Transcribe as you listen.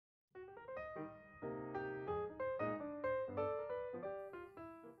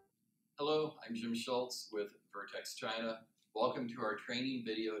I'm Jim Schultz with Vertex China. Welcome to our training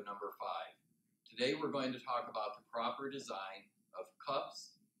video number 5. Today we're going to talk about the proper design of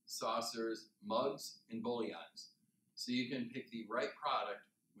cups, saucers, mugs, and bouillons, so you can pick the right product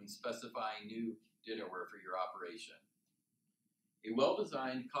when specifying new dinnerware for your operation. A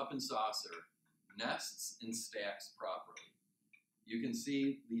well-designed cup and saucer nests and stacks properly. You can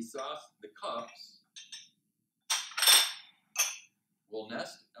see the cups will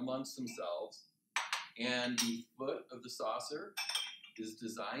nest amongst themselves, and the foot of the saucer is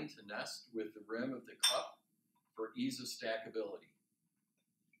designed to nest with the rim of the cup for ease of stackability.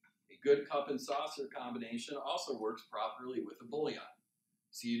 A good cup and saucer combination also works properly with a bouillon,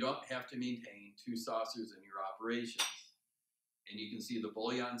 so you don't have to maintain 2 saucers in your operations. And you can see the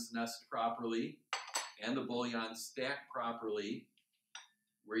bouillons nest properly and the bouillons stack properly,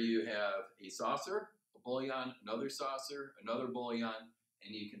 where you have a saucer, a bouillon, another saucer, another bouillon,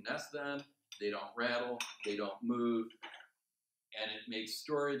 and you can nest them. They don't rattle, they don't move, and it makes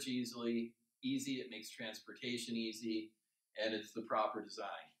storage easy, it makes transportation easy, and it's the proper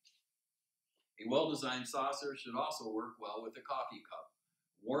design. A well-designed saucer should also work well with a coffee cup.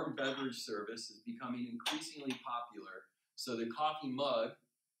 Warm beverage service is becoming increasingly popular, so the coffee mug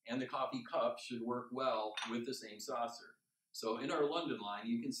and the coffee cup should work well with the same saucer. So in our London line,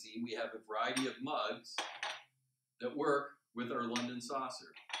 you can see we have a variety of mugs that work with our London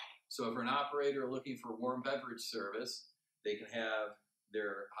saucer. So if an operator looking for warm beverage service, they can have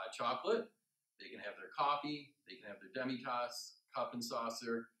their hot chocolate, they can have their coffee, they can have their demi-tasse, cup and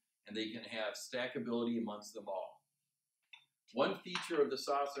saucer, and they can have stackability amongst them all. One feature of the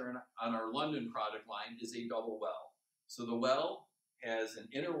saucer on our London product line is a double well. So the well has an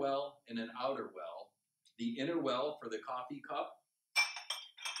inner well and an outer well. The inner well for the coffee cup,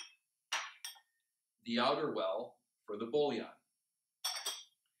 the outer well for the bouillon.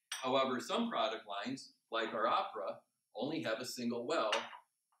 However, some product lines, like our Opera, only have a single well,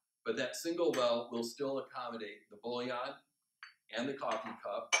 but that single well will still accommodate the bouillon and the coffee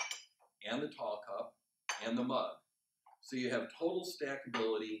cup and the tall cup and the mug. So you have total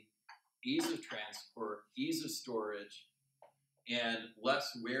stackability, ease of transport, ease of storage, and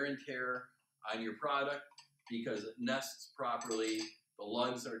less wear and tear on your product because it nests properly. The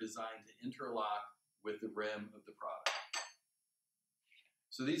lugs are designed to interlock with the rim of the product.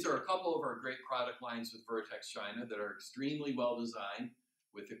 So these are a couple of our great product lines with Vertex China that are extremely well designed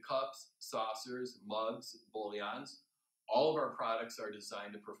with the cups, saucers, mugs, bouillons. All of our products are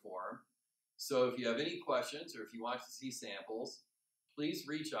designed to perform. So if you have any questions or if you want to see samples, please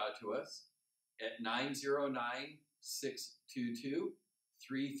reach out to us at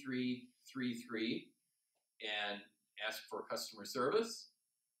 909-622-3333 and ask for customer service,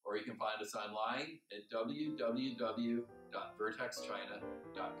 or you can find us online at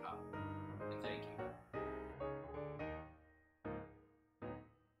www.vertexchina.com.